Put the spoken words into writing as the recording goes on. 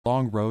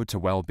Long road to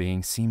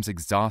well-being seems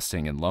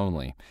exhausting and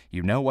lonely.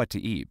 You know what to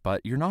eat,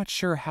 but you're not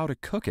sure how to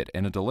cook it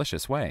in a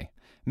delicious way.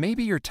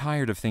 Maybe you're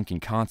tired of thinking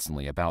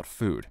constantly about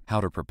food, how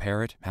to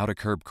prepare it, how to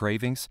curb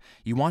cravings.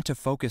 You want to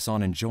focus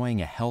on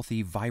enjoying a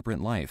healthy,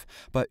 vibrant life,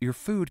 but your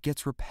food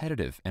gets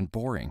repetitive and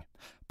boring.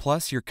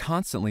 Plus, you're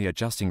constantly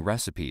adjusting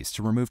recipes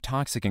to remove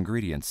toxic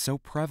ingredients so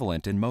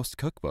prevalent in most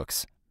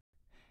cookbooks.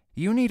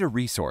 You need a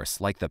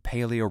resource like the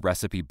Paleo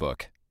Recipe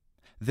Book.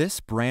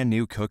 This brand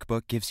new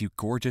cookbook gives you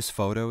gorgeous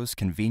photos,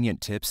 convenient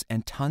tips,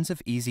 and tons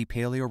of easy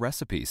paleo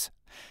recipes.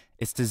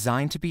 It's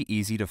designed to be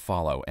easy to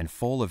follow and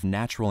full of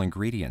natural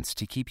ingredients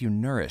to keep you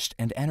nourished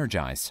and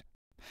energized.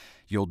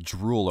 You'll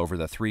drool over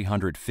the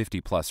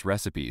 350 plus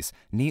recipes,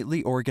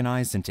 neatly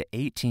organized into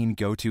 18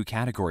 go-to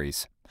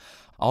categories.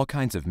 All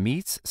kinds of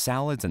meats,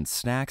 salads and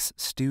snacks,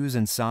 stews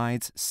and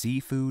sides,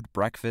 seafood,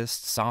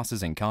 breakfast,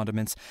 sauces and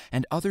condiments,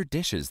 and other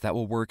dishes that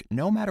will work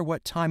no matter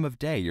what time of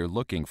day you're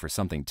looking for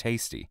something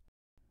tasty.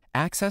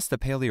 Access the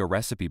Paleo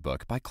Recipe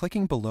Book by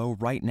clicking below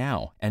right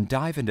now and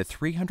dive into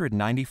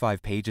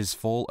 395 pages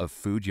full of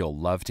food you'll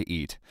love to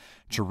eat.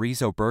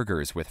 Chorizo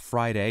burgers with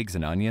fried eggs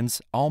and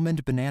onions,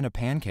 almond banana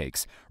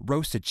pancakes,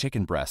 roasted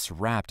chicken breasts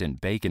wrapped in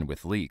bacon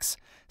with leeks,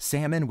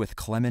 salmon with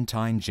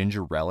clementine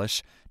ginger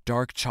relish,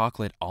 dark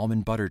chocolate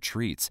almond butter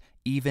treats,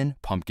 even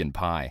pumpkin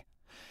pie.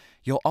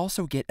 You'll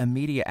also get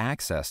immediate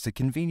access to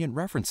convenient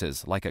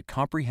references like a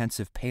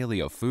comprehensive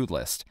paleo food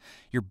list,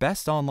 your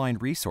best online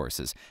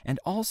resources,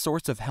 and all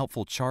sorts of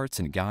helpful charts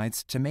and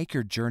guides to make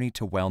your journey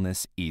to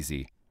wellness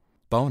easy.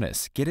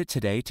 Bonus, get it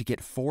today to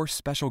get 4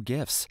 special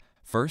gifts.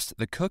 First,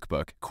 the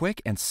cookbook,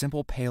 Quick and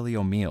Simple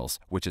Paleo Meals,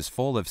 which is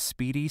full of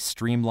speedy,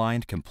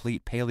 streamlined,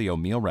 complete paleo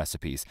meal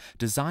recipes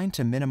designed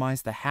to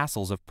minimize the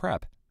hassles of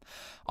prep.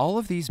 All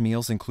of these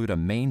meals include a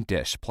main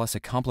dish plus a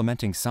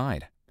complementing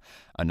side.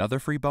 Another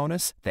free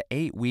bonus, the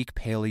 8-week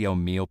Paleo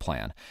Meal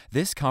Plan.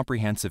 This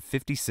comprehensive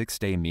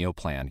 56-day meal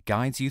plan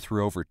guides you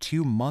through over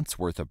 2 months'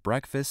 worth of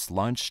breakfast,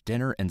 lunch,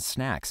 dinner, and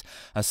snacks,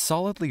 a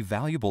solidly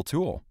valuable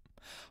tool.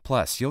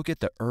 Plus, you'll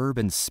get the Herb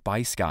and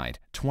Spice Guide,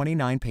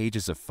 29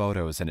 pages of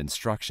photos and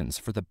instructions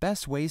for the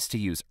best ways to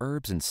use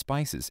herbs and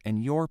spices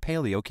in your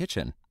paleo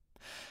kitchen.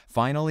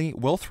 Finally,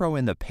 we'll throw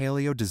in the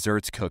Paleo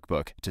Desserts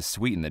Cookbook to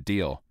sweeten the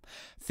deal.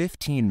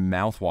 15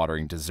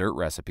 mouth-watering dessert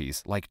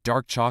recipes like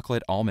dark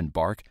chocolate almond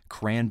bark,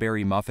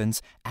 cranberry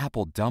muffins,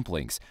 apple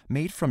dumplings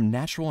made from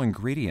natural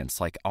ingredients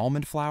like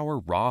almond flour,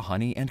 raw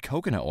honey, and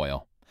coconut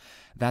oil.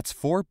 That's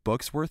 4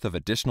 books worth of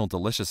additional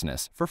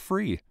deliciousness for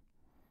free.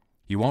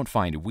 You won't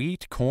find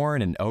wheat,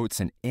 corn, and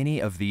oats in any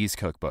of these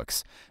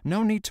cookbooks.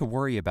 No need to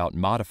worry about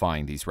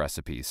modifying these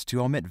recipes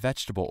to omit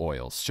vegetable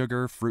oils,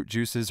 sugar, fruit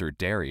juices, or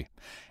dairy.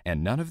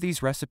 And none of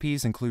these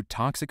recipes include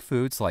toxic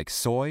foods like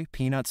soy,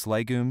 peanuts,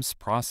 legumes,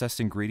 processed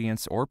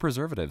ingredients, or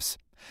preservatives.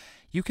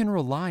 You can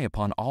rely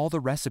upon all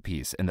the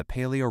recipes in the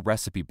Paleo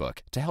Recipe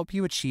Book to help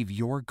you achieve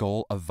your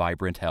goal of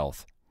vibrant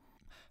health.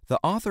 The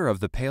author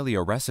of the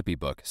Paleo Recipe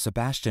Book,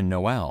 Sebastian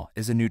Noel,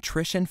 is a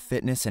nutrition,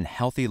 fitness, and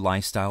healthy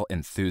lifestyle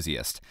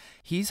enthusiast.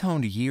 He's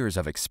honed years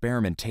of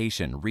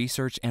experimentation,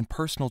 research, and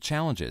personal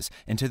challenges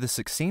into the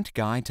succinct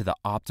guide to the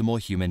optimal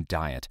human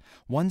diet,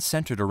 one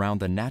centered around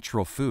the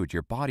natural food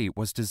your body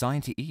was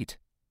designed to eat.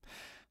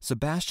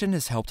 Sebastian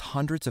has helped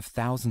hundreds of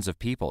thousands of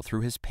people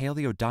through his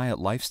Paleo Diet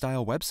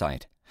Lifestyle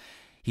website.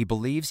 He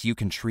believes you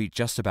can treat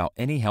just about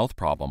any health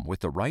problem with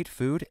the right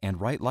food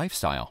and right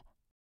lifestyle.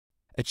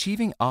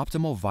 Achieving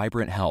optimal,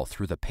 vibrant health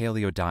through the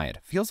paleo diet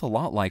feels a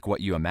lot like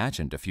what you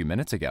imagined a few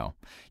minutes ago.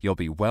 You'll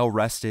be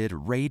well-rested,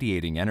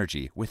 radiating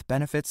energy with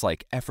benefits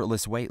like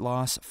effortless weight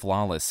loss,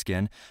 flawless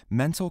skin,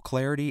 mental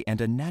clarity,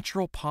 and a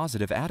natural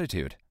positive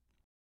attitude.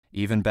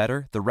 Even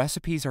better, the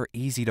recipes are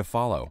easy to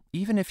follow.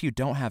 Even if you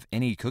don't have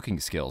any cooking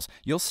skills,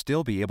 you'll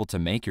still be able to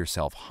make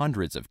yourself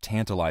hundreds of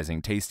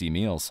tantalizing, tasty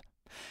meals.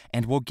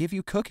 And we'll give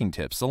you cooking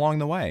tips along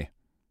the way.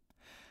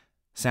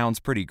 Sounds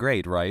pretty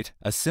great, right?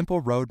 A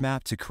simple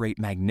roadmap to create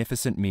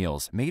magnificent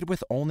meals made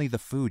with only the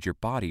food your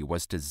body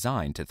was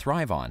designed to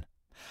thrive on.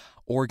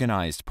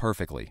 Organized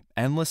perfectly,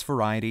 endless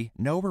variety,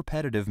 no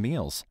repetitive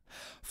meals.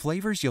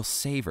 Flavors you'll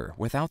savor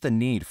without the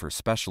need for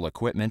special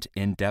equipment,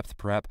 in-depth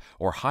prep,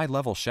 or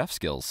high-level chef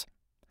skills.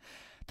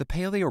 The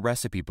Paleo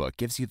Recipe Book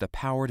gives you the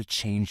power to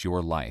change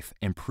your life,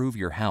 improve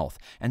your health,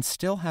 and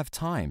still have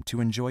time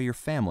to enjoy your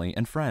family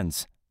and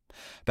friends.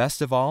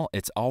 Best of all,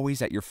 it's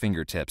always at your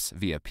fingertips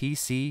via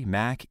PC,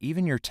 Mac,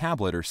 even your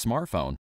tablet or smartphone.